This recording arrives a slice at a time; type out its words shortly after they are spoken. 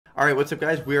Alright, what's up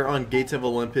guys? We are on Gates of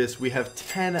Olympus. We have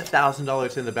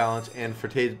 $10,000 in the balance, and for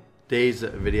today's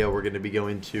video we're going to be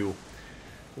going to,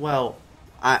 well,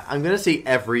 I'm going to say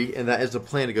every, and that is the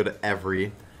plan to go to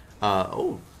every.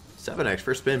 Oh, 7x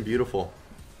first spin, beautiful.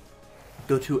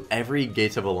 Go to every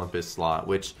Gates of Olympus slot,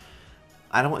 which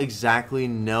I don't exactly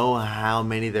know how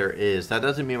many there is. That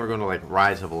doesn't mean we're going to like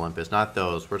Rise of Olympus, not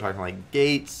those. We're talking like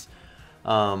Gates,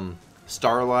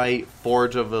 Starlight,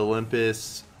 Forge of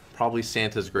Olympus, probably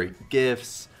Santa's Great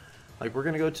Gifts. Like, we're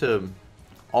gonna go to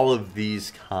all of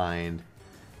these kind,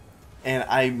 and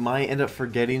I might end up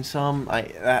forgetting some.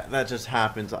 That just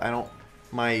happens. I don't,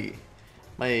 my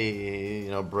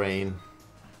brain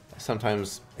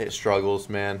sometimes it struggles,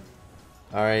 man.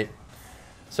 All right,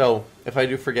 so if I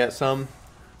do forget some,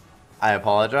 I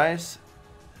apologize.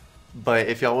 But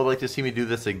if y'all would like to see me do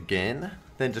this again,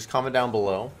 then just comment down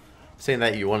below saying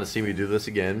that you want to see me do this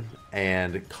again,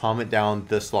 and comment down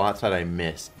the slots that I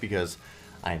missed, because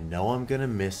I know I'm gonna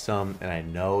miss some, and I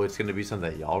know it's gonna be some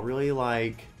that y'all really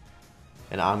like,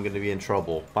 and I'm gonna be in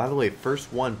trouble. By the way,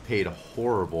 first one paid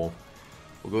horrible.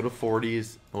 We'll go to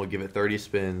 40s and we'll give it 30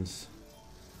 spins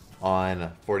on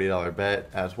a $40 bet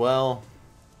as well.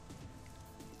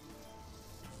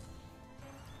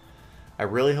 I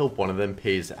really hope one of them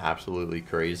pays absolutely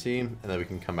crazy, and then we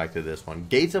can come back to this one.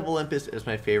 Gates of Olympus is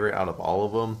my favorite out of all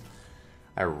of them.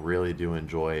 I really do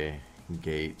enjoy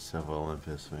Gates of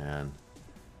Olympus, man.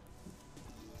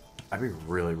 I'd be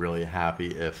really, really happy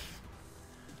if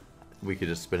we could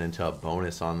just spin into a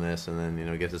bonus on this, and then, you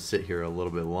know, get to sit here a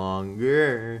little bit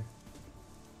longer.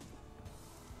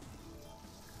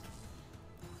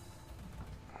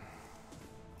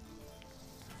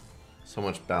 So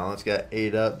much balance got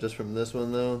ate up just from this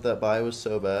one, though. That buy was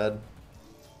so bad.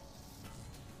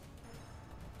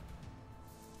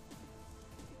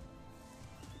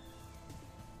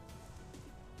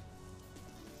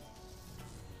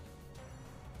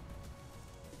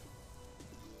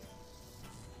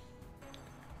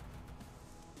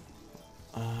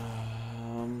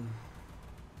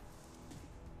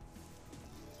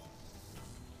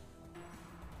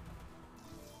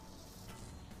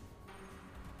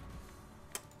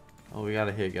 Oh, we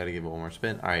gotta hit, gotta give it one more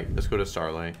spin. Alright, let's go to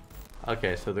Starlight.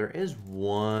 Okay, so there is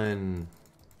one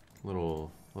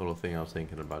little thing I was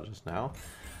thinking about just now.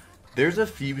 There's a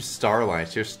few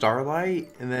Starlights. There's Starlight,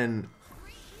 and then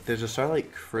there's a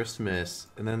Starlight Christmas,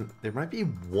 and then there might be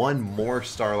one more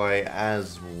Starlight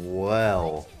as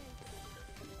well.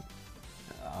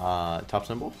 Top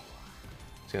symbol?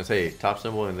 I was gonna say top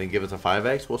symbol and then give us a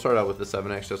 5x. We'll start out with the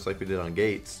 7x just like we did on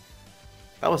Gates.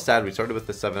 That was sad. We started with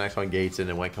the 7x on Gates and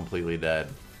it went completely dead.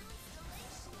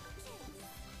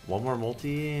 One more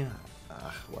multi?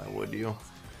 Why would you?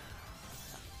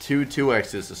 Two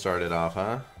 2x's to start it off,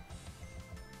 huh?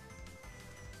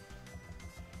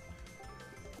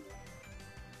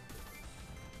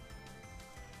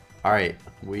 Alright,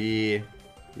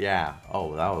 yeah.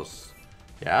 Oh, that was,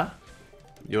 yeah?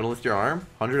 You want to lift your arm?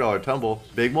 $100 tumble.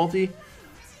 Big multi?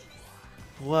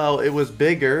 Well, it was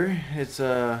bigger.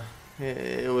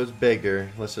 It was bigger.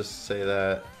 Let's just say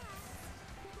that.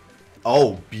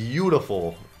 Oh,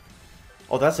 beautiful.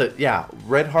 Oh, that's a, yeah.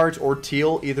 Red hearts or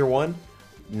teal, either one.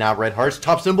 Now red hearts.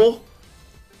 Top symbol.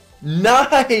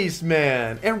 Nice,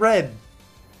 man. And red.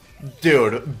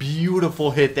 Dude,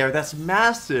 beautiful hit there. That's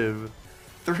massive.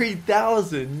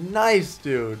 3,000. Nice,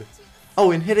 dude. Oh,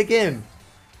 and hit again.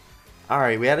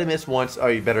 Alright, we had to miss once. Oh,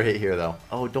 you better hit here, though.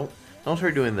 Oh, don't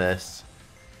start doing this.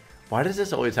 Why does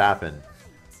this always happen?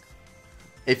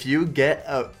 If you get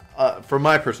from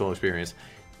my personal experience,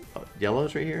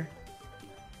 yellow's right here.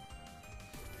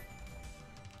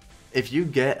 If you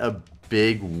get a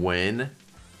big win,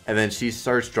 and then she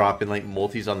starts dropping like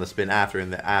multis on the spin after,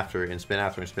 and the after, and spin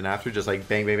after, and spin after, just like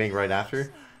bang, bang, bang right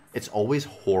after, it's always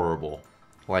horrible.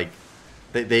 Like,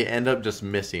 they end up just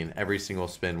missing every single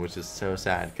spin, which is so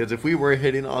sad. Because if we were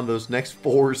hitting on those next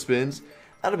 4 spins,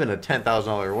 that'd have been a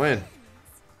 $10,000 win.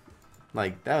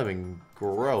 Like, that would have been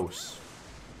gross.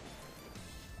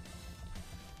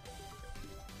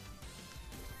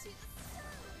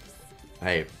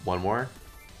 Hey, one more?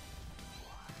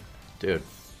 Dude,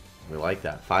 we like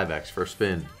that. 5x, first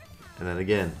spin. And then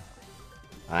again.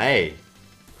 Hey!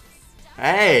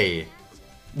 Hey!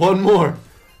 One more!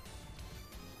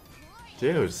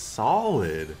 Dude,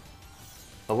 solid.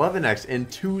 11x in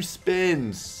 2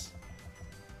 spins.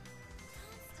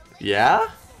 Yeah?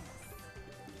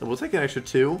 We'll take an extra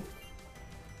 2. I was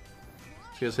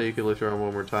gonna say you could lift your arm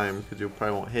one more time, because you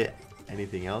probably won't hit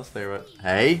anything else there, but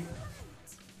hey!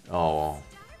 Oh,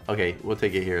 okay, we'll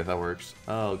take it here if that works.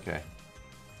 Oh, okay.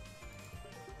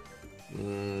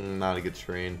 Not a good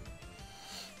screen.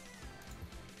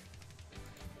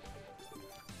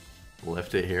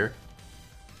 Lift it here.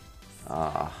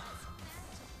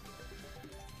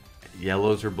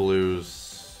 Yellows or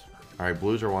blues. Alright,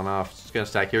 blues are one off. Just gonna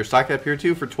stack here. Stack up here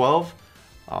too for 12.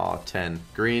 Oh, 10.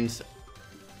 Greens.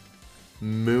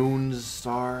 Moons,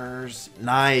 stars.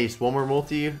 Nice. One more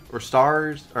multi. Or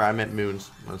stars. Or I meant moons.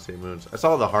 I want to say moons. I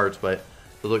saw the hearts, but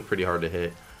they look pretty hard to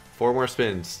hit. 4 more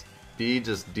spins.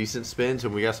 Just decent spins,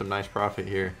 and we got some nice profit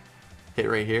here. Hit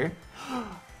right here.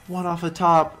 One off the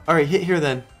top. Alright, hit here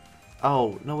then.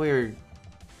 Oh, no way.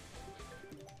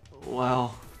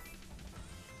 Well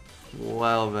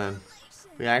then.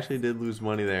 We actually did lose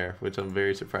money there, which I'm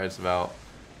very surprised about.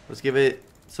 Let's give it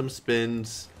some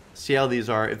spins. See how these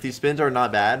are. If these spins are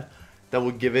not bad, then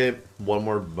we'll give it one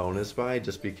more bonus buy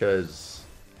just because,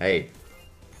 hey.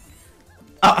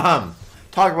 Talk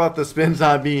about the spins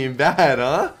not being bad,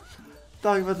 huh?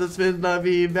 Talk about the spins not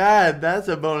being bad. That's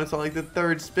a bonus on like the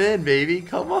 3rd spin, baby.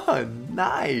 Come on.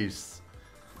 Nice.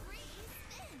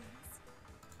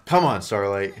 Come on,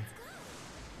 Starlight.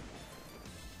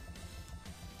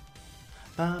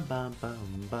 Bum, bum,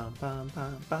 bum, bum, bum,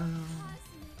 bum, bum.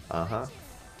 Uh-huh.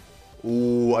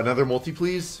 Ooh, another multi,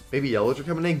 please. Maybe yellows are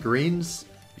coming in. Greens.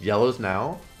 Yellows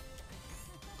now.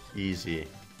 Easy.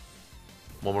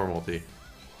 One more multi.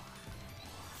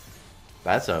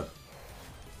 That's a...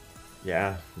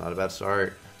 Yeah, not a bad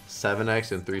start.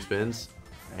 7x and 3 spins.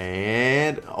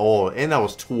 And... Oh, and that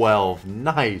was 12.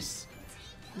 Nice.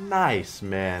 Nice,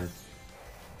 man.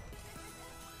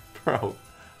 Bro.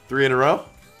 3 in a row?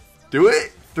 Do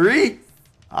it? 3?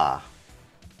 Ah.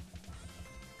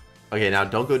 Okay, now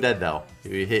don't go dead, though.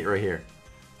 You hit right here.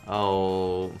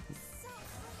 Oh.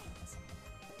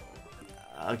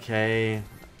 Okay.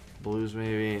 Blues,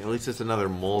 maybe. At least it's another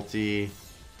multi.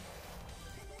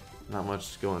 Not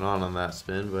much going on that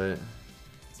spin, but...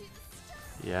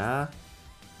 Yeah.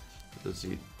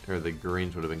 Or the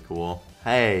greens would have been cool.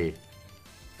 Hey.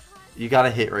 You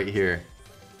gotta hit right here.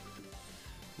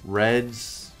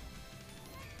 Reds.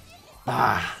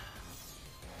 Ah.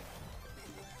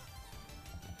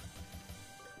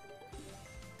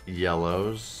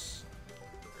 Yellows.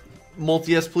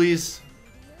 Multi-S, please.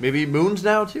 Maybe moons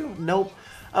now, too? Nope.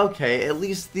 Okay, at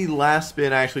least the last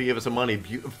spin actually gave us some money.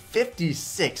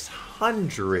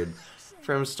 5,600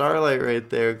 from Starlight right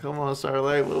there. Come on,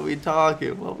 Starlight. What we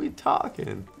talking? What we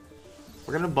talking?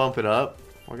 We're going to bump it up.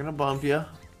 We're going to bump you.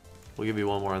 We'll give you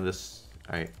one more on this.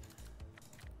 All right.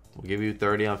 We'll give you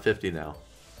 30 on 50 now.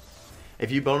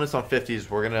 If you bonus on 50s,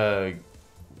 we're gonna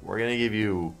give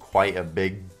you quite a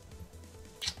big...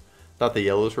 Thought the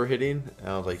yellows were hitting, and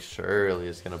I was like, surely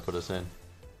it's gonna put us in.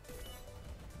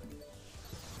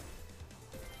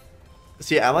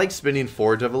 See, I like spinning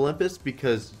Forge of Olympus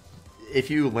because if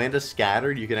you land a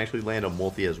scattered, you can actually land a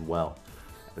multi as well.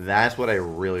 That's what I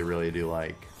really, really do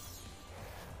like.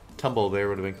 Tumble there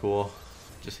would have been cool.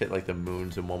 Just hit like the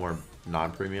moons and one more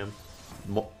non-premium.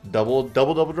 Double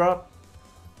drop.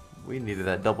 We needed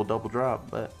that double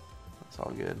drop, but that's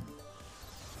all good.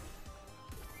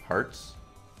 Hearts.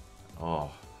 Oh,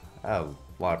 I have a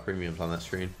lot of premiums on that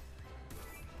screen.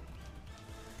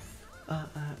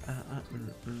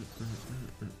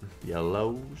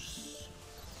 Yellows.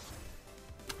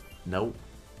 Nope.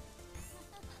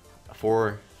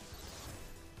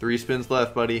 3 spins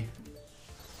left, buddy.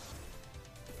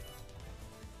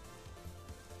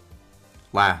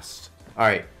 Last. All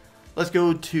right. Let's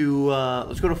go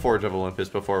to Forge of Olympus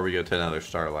before we go to another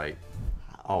Starlight.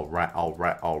 All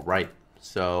right.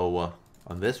 So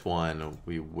on this one,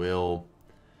 we will.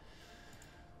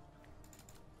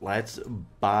 Let's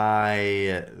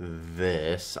buy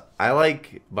this. I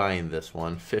like buying this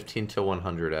one, 15 to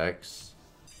 100x.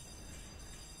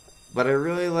 But I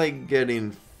really like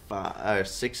getting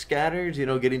 6 scatters. You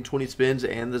know, getting 20 spins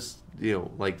and this. You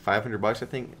know, like 500 bucks. I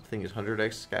think it's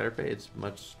 100x scatter pay. It's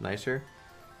much nicer.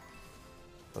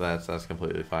 Well, that's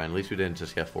completely fine. At least we didn't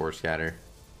just get 4 scatter.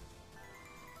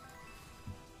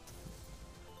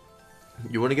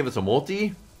 You want to give us a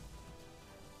multi?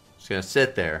 Just gonna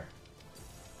sit there.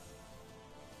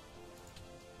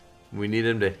 We need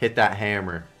him to hit that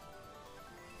hammer.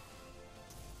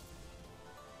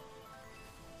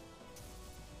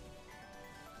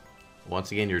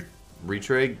 Once again, your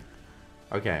retrig.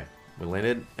 Okay, we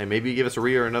landed. And maybe you give us a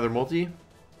re or another multi.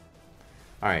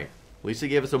 Alright. At least they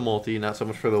gave us a multi. Not so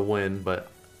much for the win,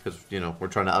 but because, you know, we're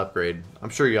trying to upgrade. I'm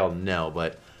sure y'all know,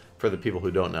 but for the people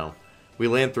who don't know. We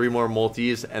land 3 more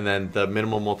multis, and then the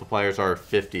minimum multipliers are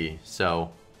 50. So,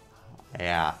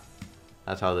 yeah.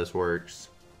 That's how this works.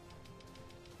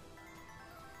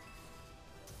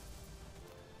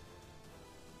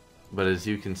 But as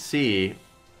you can see,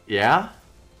 yeah?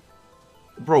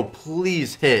 Bro,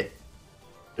 please hit.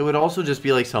 It would also just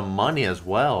be like some money as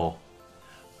well.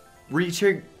 Reach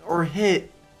or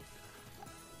hit.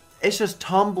 It's just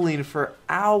tumbling for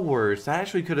hours. That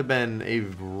actually could have been a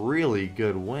really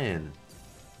good win.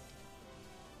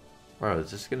 Bro,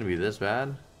 is this going to be this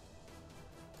bad?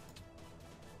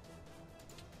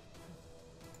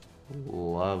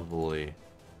 Lovely.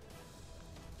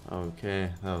 Okay,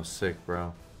 that was sick,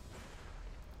 bro.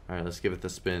 Alright, let's give it the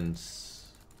spins.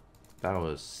 That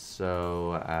was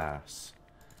so ass.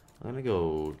 I'm gonna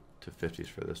go to 50s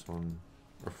for this one.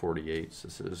 Or 48s,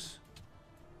 this is.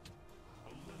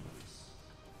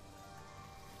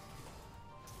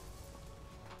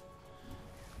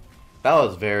 That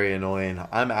was very annoying.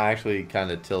 I'm actually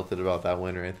kind of tilted about that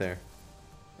win right there.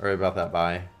 Or about that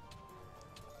buy.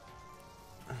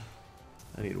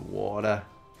 I need water.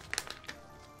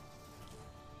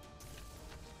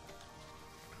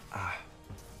 Ah.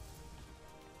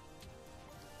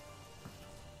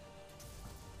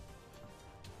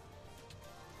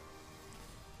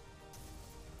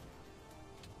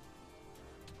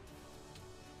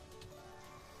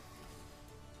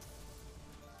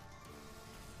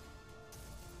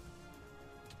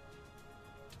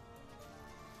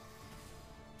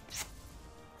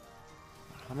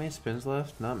 How many spins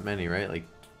left? Not many, right? Like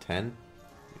 10?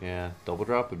 Yeah, double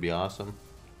drop would be awesome.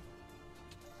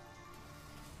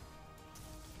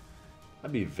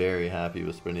 I'd be very happy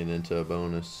with spinning into a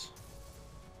bonus.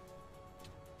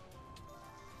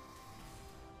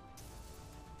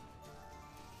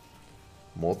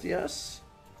 Multi-S?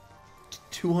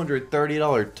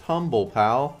 $230 tumble,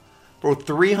 pal. Bro,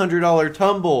 $300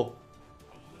 tumble.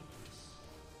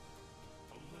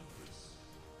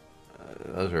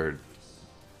 Those are...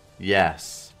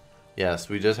 Yes. Yes,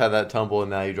 we just had that tumble and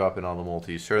now you drop in all the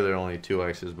multis. Sure, they're only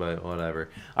 2x's, but whatever.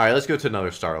 Alright, let's go to another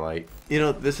Starlight. You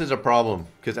know, this is a problem.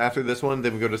 Because after this one,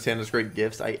 then we go to Santa's Great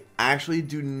Gifts. I actually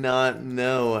do not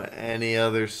know any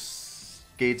other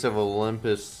Gates of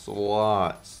Olympus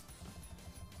slots.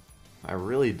 I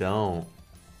really don't.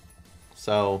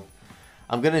 So,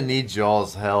 I'm going to need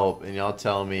y'all's help. And y'all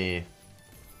tell me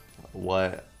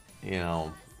what, you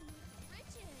know...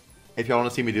 If y'all want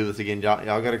to see me do this again,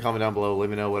 y'all got to comment down below. Let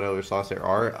me know what other slots there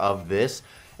are of this.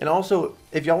 And also,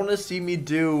 if y'all want to see me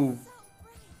do...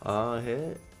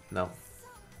 hit? No.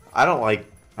 I don't like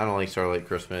Starlight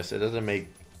Christmas. It doesn't make,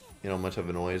 you know, much of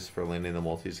a noise for landing the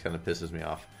multis. Kind of pisses me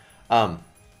off.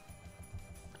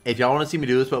 If y'all want to see me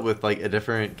do this, but with, like, a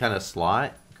different kind of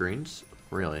slot, greens?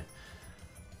 Really?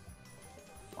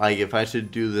 Like, if I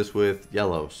should do this with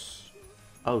yellows.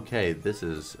 Okay, this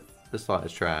slot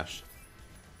is trash.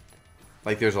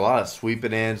 Like, there's a lot of sweet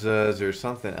bonanzas or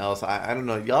something else. I don't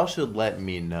know. Y'all should let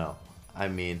me know. I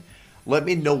mean, let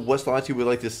me know what slots you would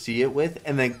like to see it with.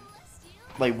 And then,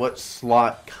 like, what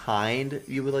slot kind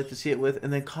you would like to see it with.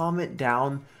 And then comment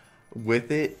down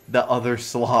with it the other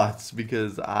slots.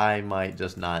 Because I might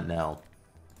just not know.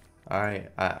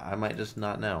 Alright? I might just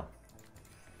not know.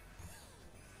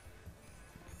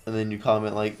 And then you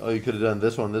comment like, oh, you could have done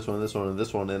this one, this one, this one, and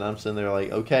this one. And I'm sitting there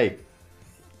like, okay.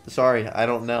 Sorry, I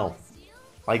don't know.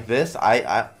 Like this,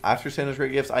 I after Santa's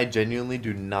Great Gifts, I genuinely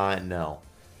do not know.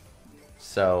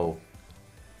 So,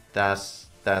 that's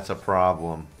a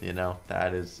problem, you know?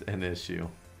 That is an issue.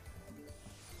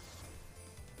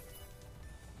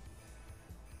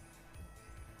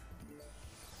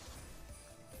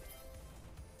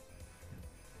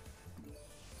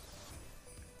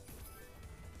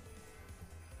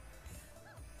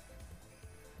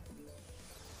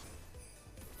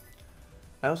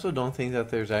 I also don't think that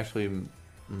there's actually...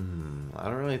 I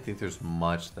don't really think there's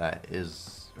much that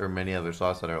is, or many other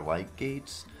slots that are like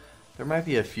gates. There might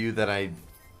be a few that I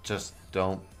just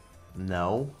don't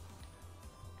know.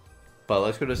 But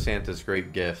let's go to Santa's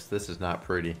Great Gifts. This is not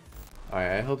pretty.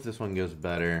 Alright, I hope this one goes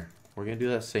better. We're going to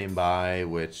do that same buy,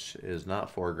 which is not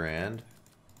 4 grand.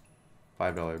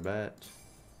 $5 bet.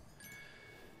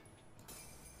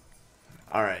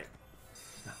 Alright.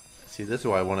 See, this is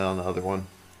why I wanted on the other one.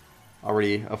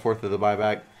 Already a fourth of the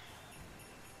buyback.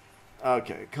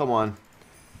 Okay, come on.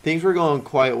 Things were going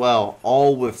quite well,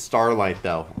 all with Starlight,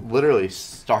 though. Literally,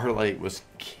 Starlight was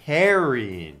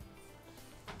carrying.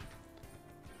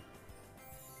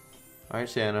 Alright,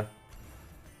 Santa.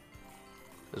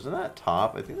 Isn't that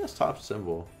top? I think that's top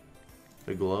symbol.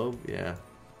 The globe? Yeah.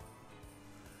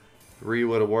 3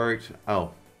 would have worked.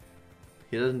 Oh.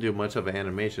 He doesn't do much of an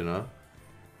animation, huh?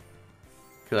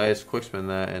 Because I just quick spin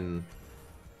that and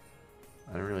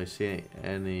I don't really see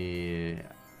any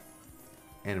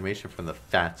animation from the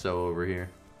fatso over here.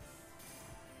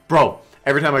 Bro,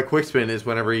 every time I quick spin is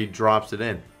whenever he drops it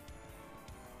in.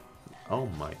 Oh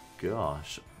my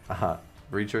gosh.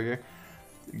 Retrigger.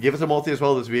 Give us a multi as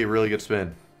well. This would be a really good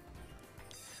spin.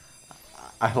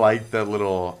 I like that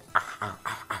little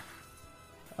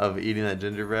of eating that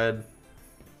gingerbread.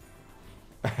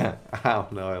 I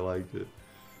don't know. I liked it.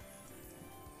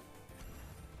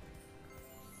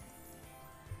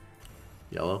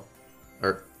 Yellow.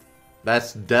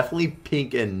 That's definitely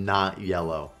pink and not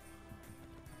yellow.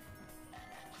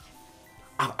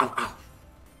 Ow, ow, ow.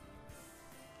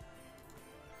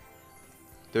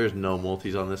 There's no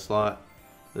multis on this slot.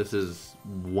 This is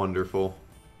wonderful.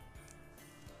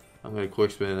 I'm going to quick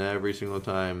spin every single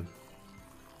time.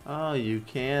 Oh, you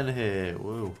can hit.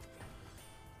 Woo.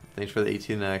 Thanks for the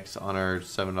 18x on our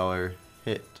 $7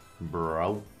 hit,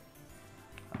 bro.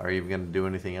 Are you even going to do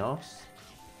anything else?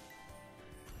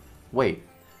 Wait.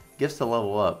 Gifts to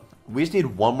level up. We just need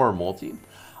one more multi?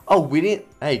 Oh, we didn't...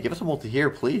 Hey, give us a multi here,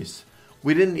 please.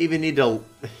 We didn't even need to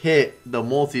hit the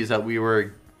multis that we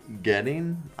were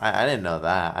getting. I didn't know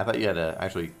that. I thought you had to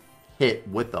actually hit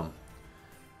with them.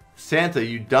 Santa,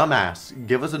 you dumbass.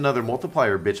 Give us another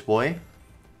multiplier, bitch boy.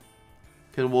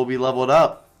 Because we'll be leveled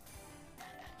up.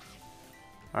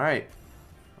 Alright.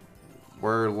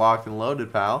 We're locked and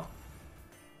loaded, pal.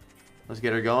 Let's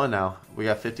get her going now. We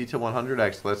got 50 to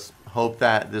 100x. Let's hope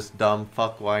that this dumb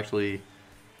fuck will actually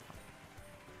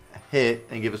hit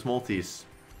and give us multis.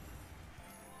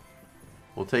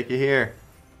 We'll take you here.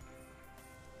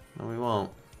 No, we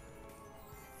won't.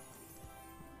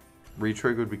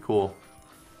 Retrig would be cool.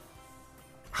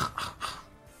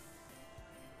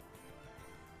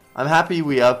 I'm happy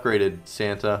we upgraded,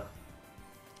 Santa.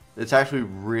 It's actually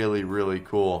really, really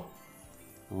cool.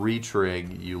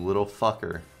 Retrig, you little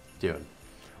fucker. Dude,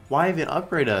 why even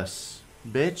upgrade us,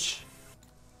 bitch?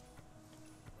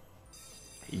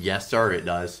 Yes, sir, it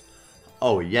does.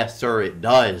 Oh, yes, sir, it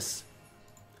does.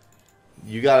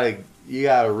 You gotta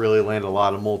really land a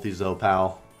lot of multis, though,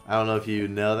 pal. I don't know if you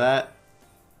know that.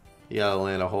 You gotta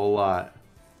land a whole lot.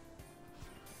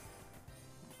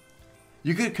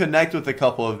 You could connect with a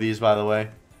couple of these, by the way.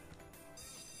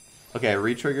 Okay,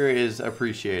 retrigger is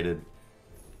appreciated.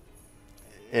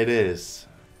 It is.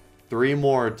 3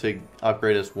 more to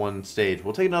upgrade us 1 stage.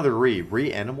 We'll take another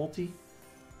re and a multi.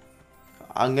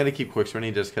 I'm gonna keep quick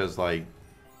spinning just because, like,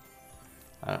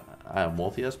 I have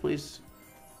multi-S, please.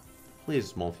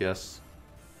 Please, multi-S.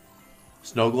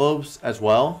 Snow globes as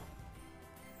well.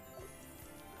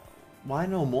 Why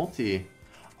no multi?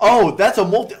 Oh, that's a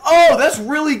multi. Oh, that's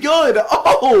really good.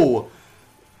 Oh,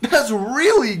 that's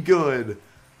really good.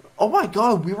 Oh my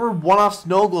god, we were one off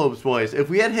snow globes, boys. If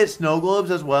we had hit snow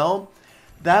globes as well,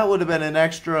 that would have been an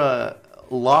extra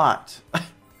lot.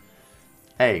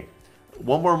 Hey,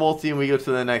 one more multi and we go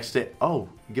to the next stage. Oh,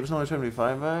 give us another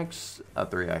 75x?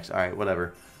 3x. Alright,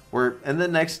 whatever. We're in the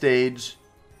next stage.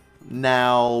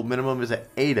 Now, minimum is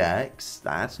at 8x.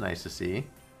 That's nice to see.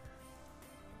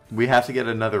 We have to get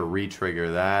another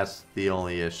re-trigger. That's the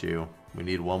only issue. We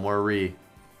need one more re.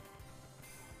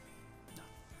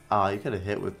 Ah, you could have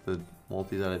hit with the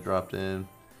multis that I dropped in.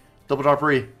 Double drop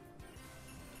re.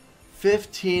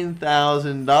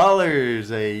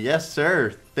 $15,000. Yes,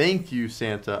 sir. Thank you,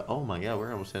 Santa. Oh my god,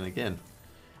 we're almost in again.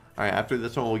 Alright, after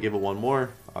this one, we'll give it one more.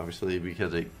 Obviously,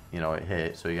 because it, it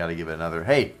hit. So you got to give it another.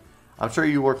 Hey, I'm sure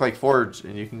you work like Forge,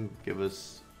 and you can give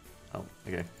us... Oh,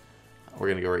 okay. We're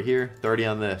going to go right here. 30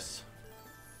 on this.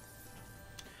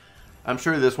 I'm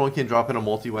sure this one can drop in a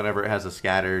multi whenever it has a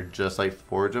scatter, just like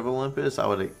Forge of Olympus. I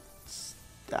would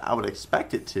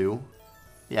expect it to.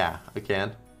 Yeah, I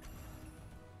can.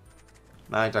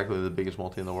 Not exactly the biggest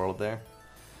multi in the world there.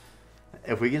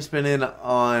 If we can spin in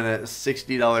on a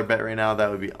 $60 bet right now, that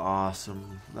would be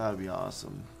awesome. That would be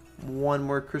awesome. One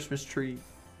more Christmas tree.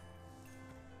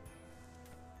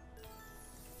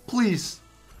 Please.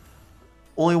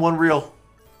 Only one reel.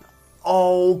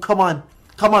 Oh, come on.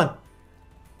 Come on.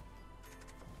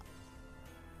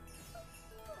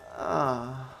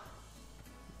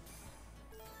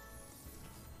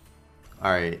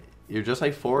 Alright. You're just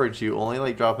like Forge. You only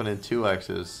like dropping in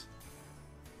 2x's.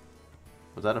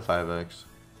 Was that a 5x?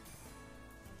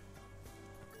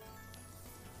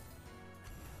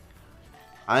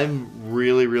 I'm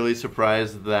really, really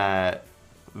surprised that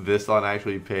this lot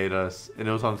actually paid us, and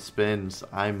it was on spins.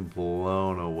 I'm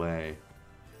blown away.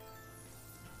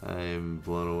 I'm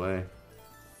blown away.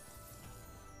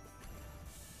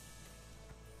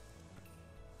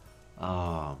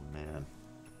 Oh, man.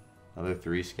 Another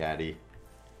 3 scatty.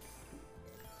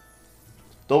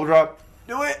 Double drop.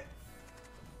 Do it!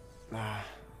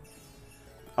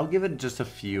 I'll give it just a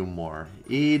few more.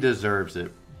 He deserves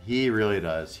it. He really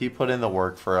does. He put in the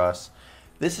work for us.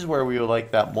 This is where we would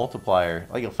like that multiplier.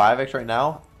 Like a 5x right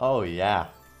now? Oh, yeah.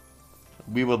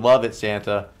 We would love it,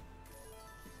 Santa.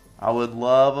 I would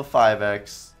love a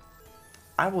 5x.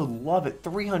 I would love it.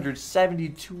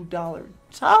 $372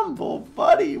 tumble,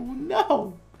 buddy.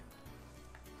 No.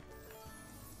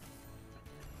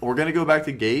 We're going to go back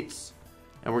to Gates,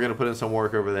 and we're going to put in some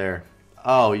work over there.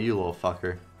 Oh, you little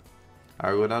fucker.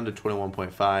 Alright, we're down to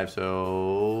 21.5,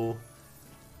 so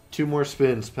 2 more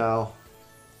spins, pal.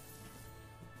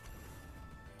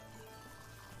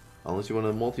 Unless you want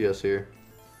to multi us here.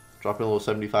 Drop in a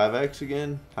little 75x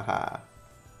again. Haha.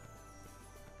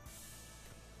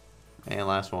 And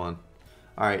last one.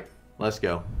 Alright, let's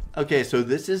go. Okay, so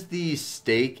this is the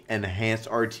Stake Enhanced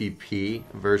RTP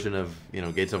version of, you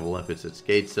know, Gates of Olympus. It's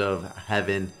Gates of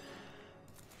Heaven.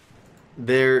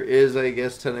 There is, I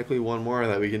guess, technically one more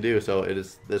that we can do. So it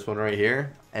is this one right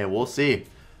here. And we'll see.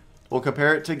 We'll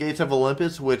compare it to Gates of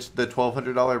Olympus, which the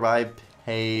 $1,200 buy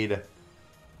paid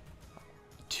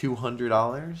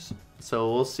 $200.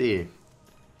 So we'll see.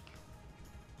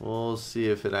 We'll see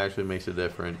if it actually makes a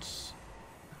difference.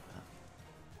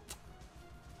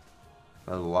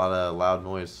 That was a lot of loud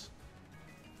noise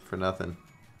for nothing.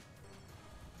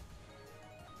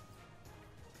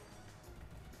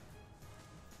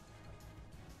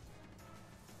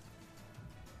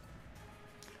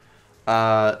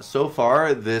 So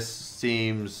far, this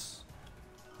seems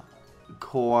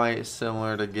quite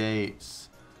similar to Gates.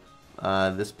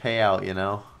 This payout, you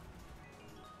know.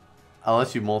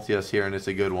 Unless you multi us here and it's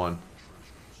a good one.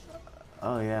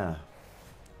 Oh, yeah.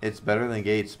 It's better than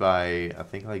Gates by, I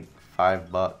think, like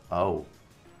 $5. Oh.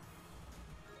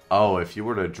 Oh, if you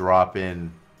were to drop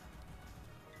in.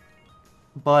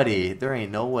 Buddy, there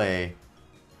ain't no way.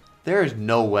 There is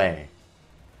no way.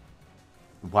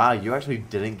 Wow, you actually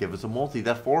didn't give us a multi.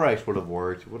 That 4x would have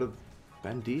worked. Would have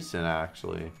been decent,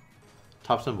 actually.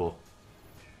 Top symbol.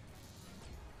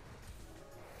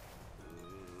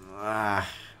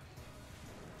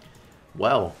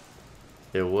 Well,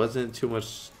 it wasn't too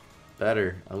much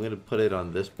better. I'm going to put it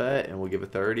on this bet, and we'll give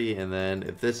it 30. And then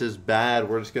if this is bad,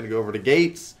 we're just going to go over to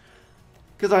Gates.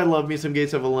 Because I love me some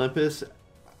Gates of Olympus.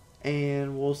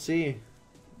 And we'll see.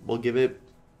 We'll give it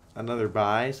another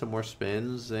buy, some more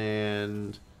spins,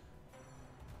 and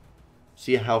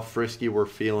see how frisky we're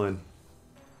feeling.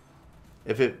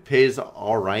 If it pays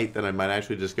alright, then I might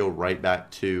actually just go right back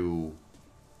to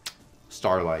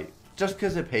Starlight. Just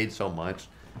because it paid so much.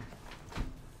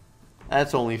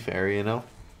 That's only fair, you know?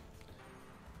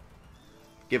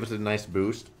 Give us a nice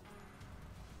boost.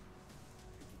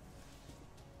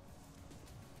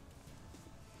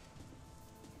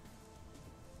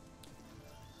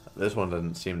 This one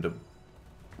doesn't seem to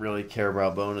really care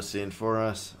about bonusing for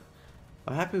us.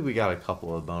 I'm happy we got a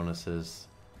couple of bonuses.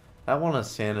 That one of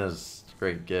Santa's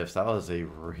great gifts, that was a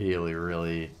really,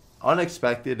 really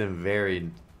unexpected and very,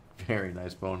 very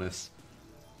nice bonus.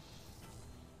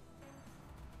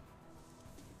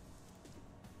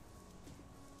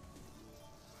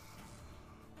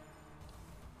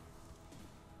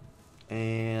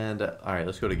 And, alright,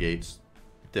 let's go to Gates.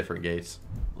 Different Gates.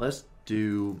 Let's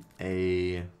do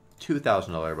a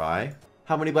 $2,000 buy.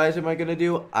 How many buys am I going to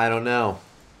do? I don't know.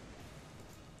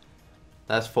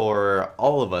 That's for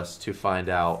all of us to find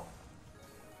out.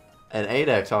 An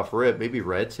 8x off rip. Maybe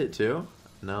Red's hit too?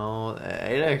 No,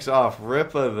 8x off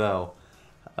Ripa though.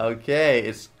 Okay,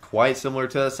 it's quite similar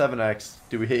to the 7x.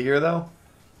 Do we hit here though?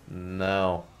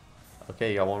 No.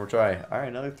 Okay, you got one more try. Alright,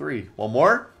 another 3. One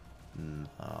more?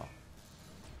 No.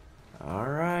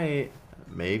 Alright.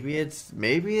 Maybe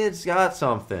it's got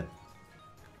something.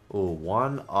 Ooh,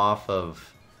 1 off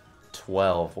of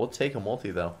 12. We'll take a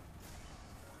multi though.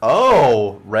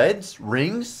 Oh, Reds?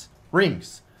 Rings?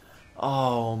 Rings.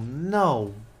 Oh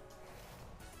no.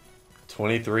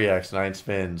 23x, 9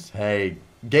 spins. Hey,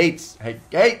 Gates. Hey,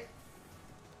 Gate.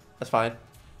 That's fine.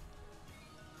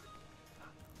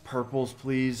 Purples,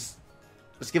 please.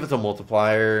 Let's give us a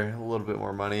multiplier. A little bit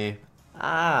more money.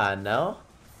 Ah, no.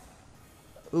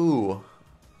 Ooh.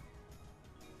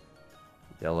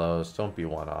 Yellows, don't be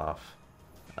 1 off.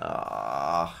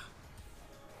 Ah.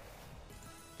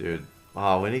 Dude.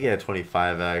 Oh, when you get a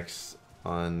 25x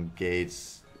on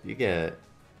Gates, you get...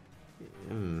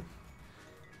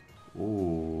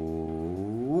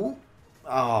 Ooh.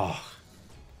 Oh.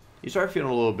 You start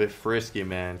feeling a little bit frisky,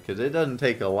 man, because it doesn't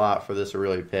take a lot for this to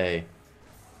really pay.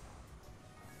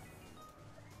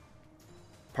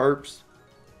 Perps.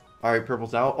 Alright,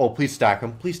 purple's out. Oh, please stack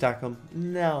them. Please stack them.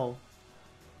 No.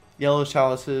 Yellow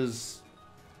chalices.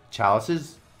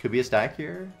 Chalices? Could be a stack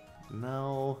here?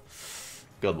 No.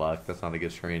 Good luck. That's not a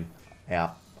good screen.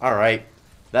 Yeah. Alright.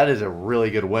 That is a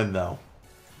really good win, though.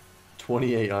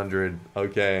 2,800.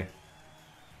 Okay.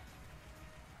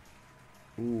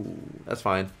 Ooh, that's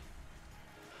fine.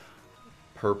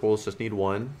 Purples just need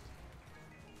 1.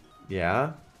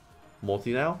 Yeah?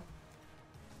 Multi now?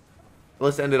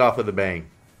 Let's end it off with a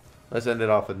bang. Let's end it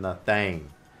off with nothing.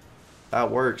 That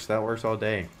works. That works all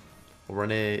day. We'll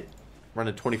run it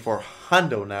 24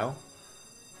 hundo now.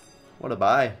 What a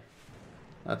buy.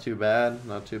 Not too bad.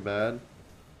 Not too bad.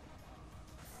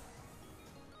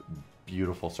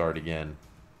 Beautiful start again.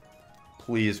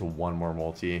 Please, one more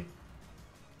multi.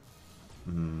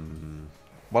 One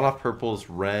off purples,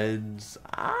 reds.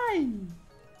 I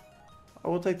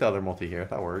will take the other multi here.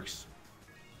 That works.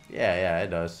 Yeah, it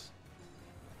does.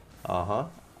 Uh-huh.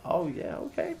 Oh, yeah,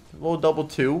 okay. We'll double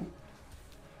 2.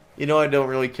 You know, I don't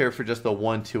really care for just the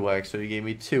 1 2x, so you gave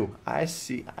me 2. I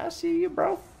see you,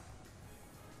 bro.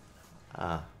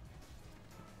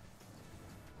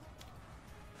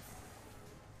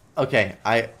 Okay,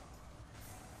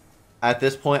 at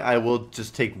this point I will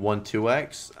just take 1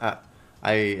 2x.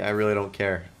 I really don't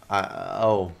care.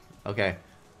 Oh, okay.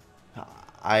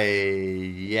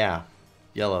 Yeah,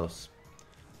 yellows.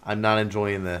 I'm not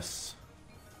enjoying this.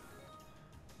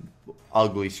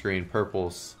 Ugly screen,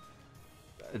 purples.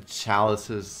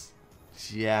 Chalices,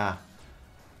 yeah.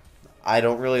 I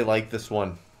don't really like this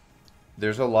one.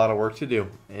 There's a lot of work to do,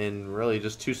 and really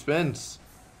just 2 spins.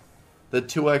 The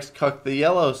 2x cucked the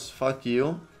yellows. Fuck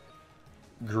you.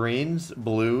 Greens,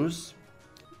 blues.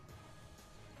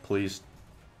 Please.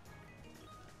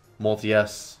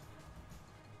 Multi-S.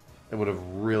 It would have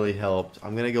really helped.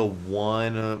 I'm gonna go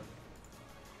one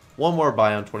more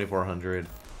buy on 2400.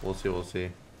 We'll see. We'll see.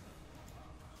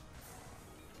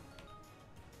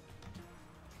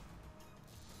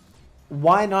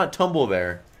 Why not tumble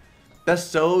there? That's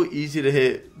so easy to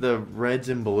hit the reds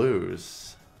and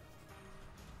blues.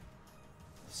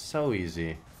 So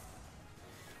easy.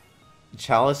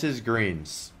 Chalices,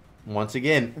 greens. Once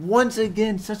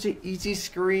again, such an easy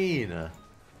screen.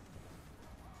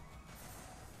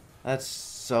 That's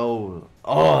so...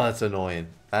 Oh, that's annoying.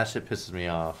 That shit pisses me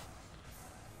off.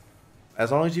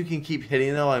 As long as you can keep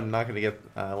hitting though, I'm not gonna get...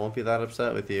 I won't be that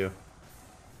upset with you.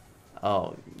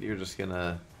 Oh, you're just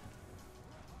gonna...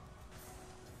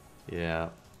 Yeah.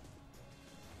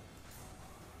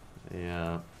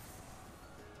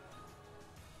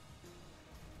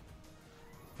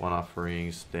 One off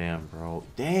rings. Damn, bro.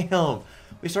 Damn!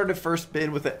 We started first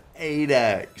spin with an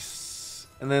 8x.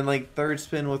 And then, like, third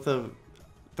spin with a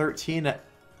 13.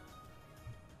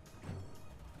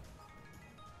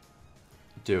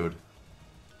 Dude.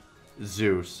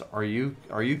 Zeus. Are you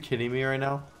kidding me right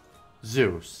now?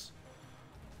 Zeus.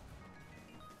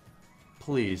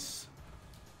 Please.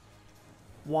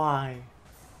 Why?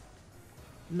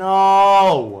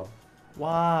 No!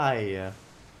 Why?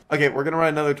 Okay, we're gonna run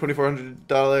another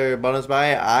 $2,400 bonus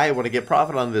buy. I want to get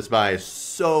profit on this buy.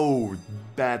 So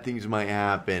bad things might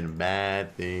happen.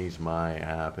 Bad things might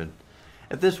happen.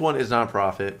 If this one is not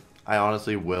profit, I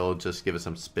honestly will just give it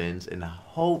some spins and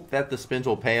hope that the spins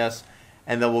will pay us,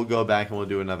 and then we'll go back and we'll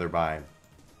do another buy.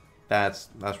 That's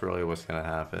really what's gonna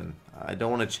happen. I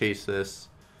don't want to chase this.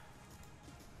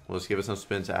 We'll just give it some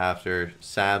spins after.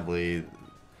 Sadly,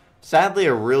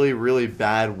 a really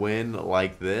bad win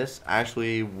like this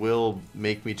actually will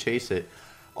make me chase it.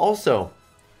 Also,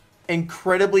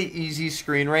 incredibly easy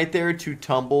screen right there to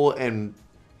tumble and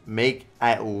make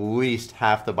at least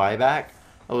half the buyback.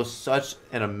 That was such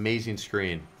an amazing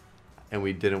screen, and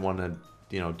we didn't want to,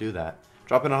 do that.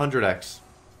 Drop in 100x.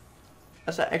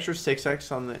 That's an extra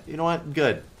 6x on the. You know what?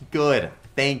 Good.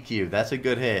 Thank you. That's a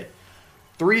good hit.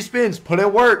 3 spins. Put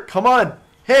in work. Come on.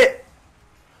 Hit.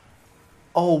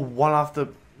 Oh, one off the...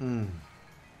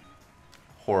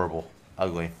 Horrible.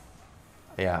 Ugly.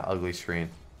 Yeah, ugly screen.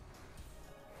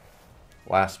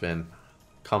 Last spin.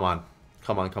 Come on.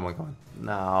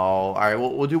 No. Alright,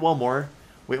 we'll do one more.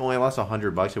 We only lost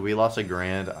 $100. If we lost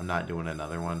 $1,000, I'm not doing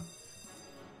another one.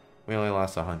 We only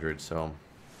lost 100, so...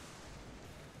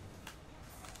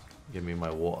 Give me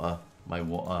my water.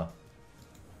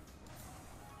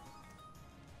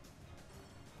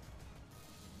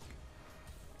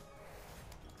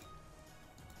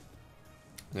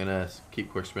 I'm gonna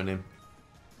keep quick spinning.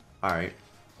 Alright.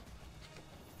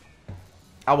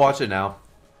 I'll watch it now.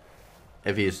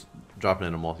 If he's dropping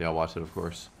in a multi, I'll watch it, of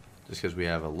course. Just because we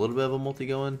have a little bit of a multi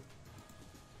going.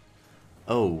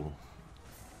 Oh.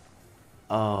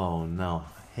 Oh, no.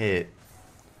 Hit.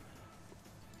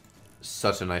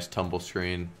 Such a nice tumble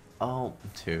screen. Oh,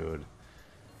 dude.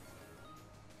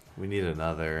 We need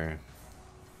another.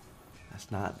 That's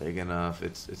not big enough.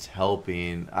 It's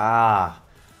helping. Ah.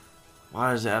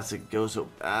 Why does it have to go so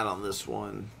bad on this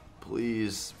one?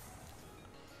 Please.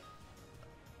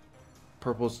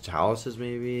 Purple's chalices,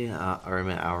 maybe? Or I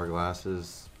meant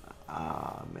hourglasses.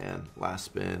 Ah, man. Last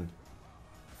spin.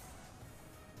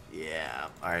 Yeah.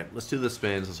 All right, let's do the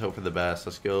spins. Let's hope for the best.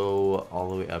 Let's go all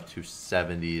the way up to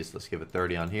 70s. Let's give it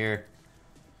 30 on here.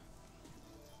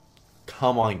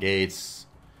 Come on, Gates.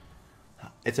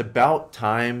 It's about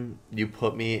time you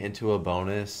put me into a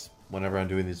bonus whenever I'm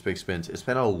doing these big spins. It's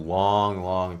been a long,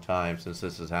 long time since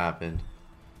this has happened.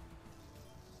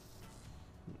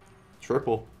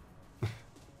 Triple.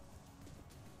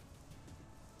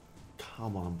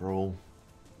 Come on, bro.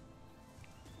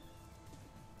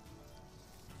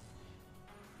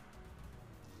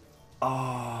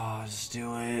 Oh, just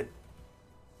do it.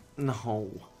 No.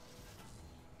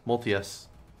 Multi-S.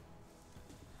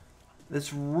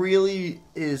 This really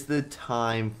is the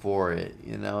time for it.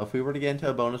 You know, if we were to get into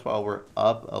a bonus while we're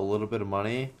up a little bit of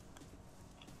money,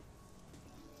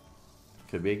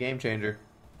 could be a game changer.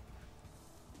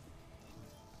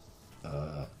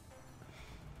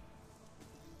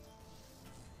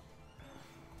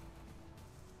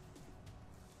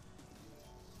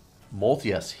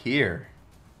 Multi-S here.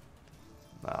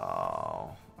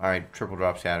 Oh. Alright, triple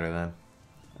drop scatter then.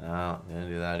 No, didn't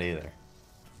do that either.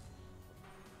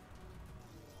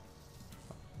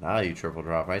 Now you triple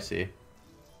drop, I see.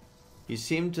 You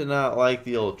seem to not like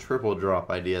the old triple drop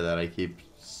idea that I keep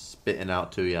spitting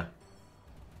out to you.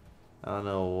 I don't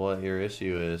know what your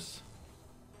issue is.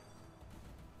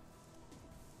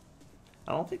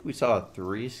 I don't think we saw a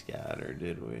 3 scatter,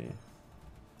 did we?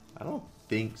 I don't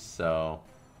think so.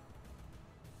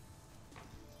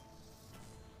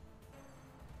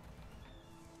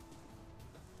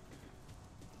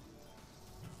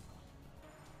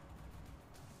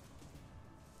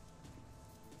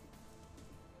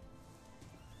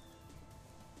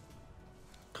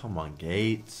 Come on,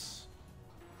 Gates.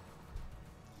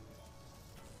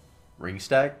 Ring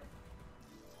stack?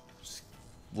 Just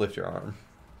lift your arm.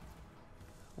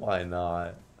 Why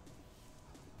not?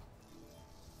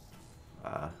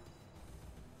 Oh,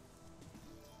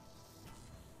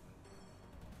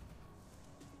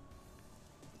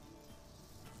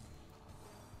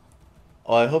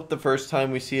 I hope the first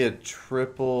time we see a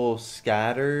triple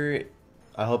scatter,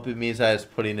 I hope it means that it's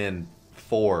putting in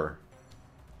 4.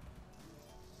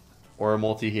 Or a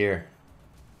multi here.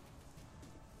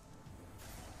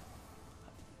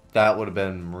 That would have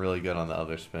been really good on the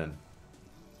other spin.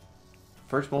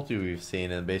 First multi we've seen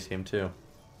in the base game too.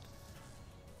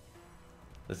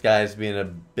 This guy's being a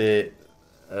bit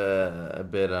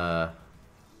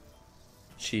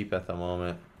cheap at the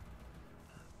moment.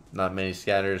 Not many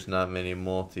scatters, not many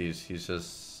multis. He's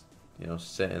just, you know,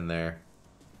 sitting there.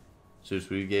 Zeus,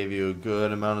 we gave you a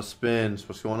good amount of spins.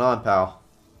 What's going on, pal?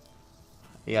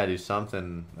 You gotta do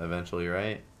something eventually,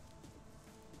 right?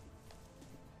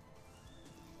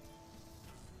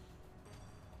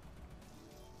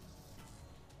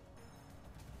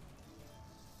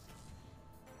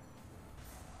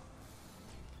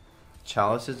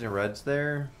 Chalices and reds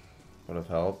there would have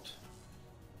helped.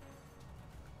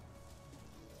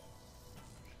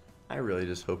 I really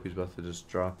just hope he's about to just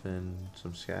drop in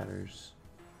some scatters.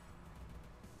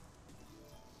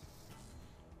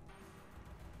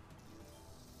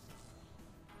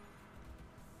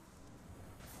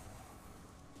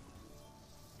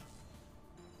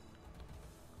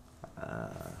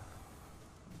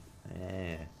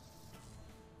 Yeah.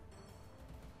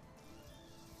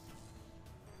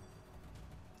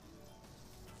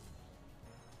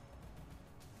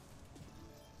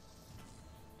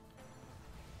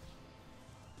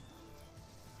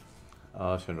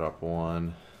 Oh, it's gonna drop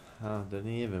 1. Oh, didn't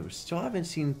even. We still haven't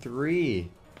seen 3.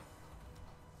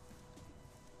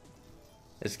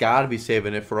 It's gotta be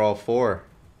saving it for all 4.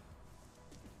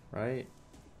 Right?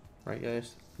 Right,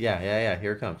 guys? Yeah.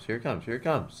 Here it comes. Here it comes. Here it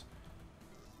comes.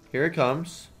 Here it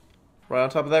comes. Right on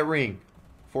top of that ring.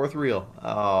 4th reel.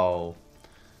 Oh.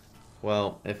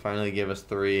 Well, it finally gave us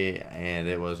 3, and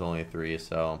it was only 3,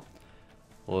 so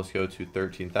we'll just go to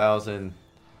 13,000.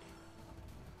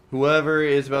 Whoever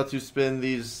is about to spin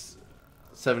these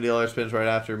 $70 spins right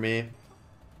after me,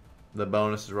 the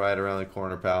bonus is right around the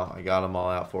corner, pal. I got them all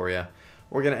out for you.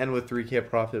 We're going to end with 3K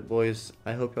profit, boys.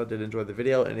 I hope y'all did enjoy the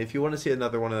video. And if you want to see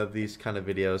another one of these kind of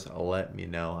videos, let me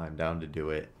know. I'm down to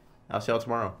do it. I'll see y'all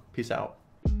tomorrow. Peace out.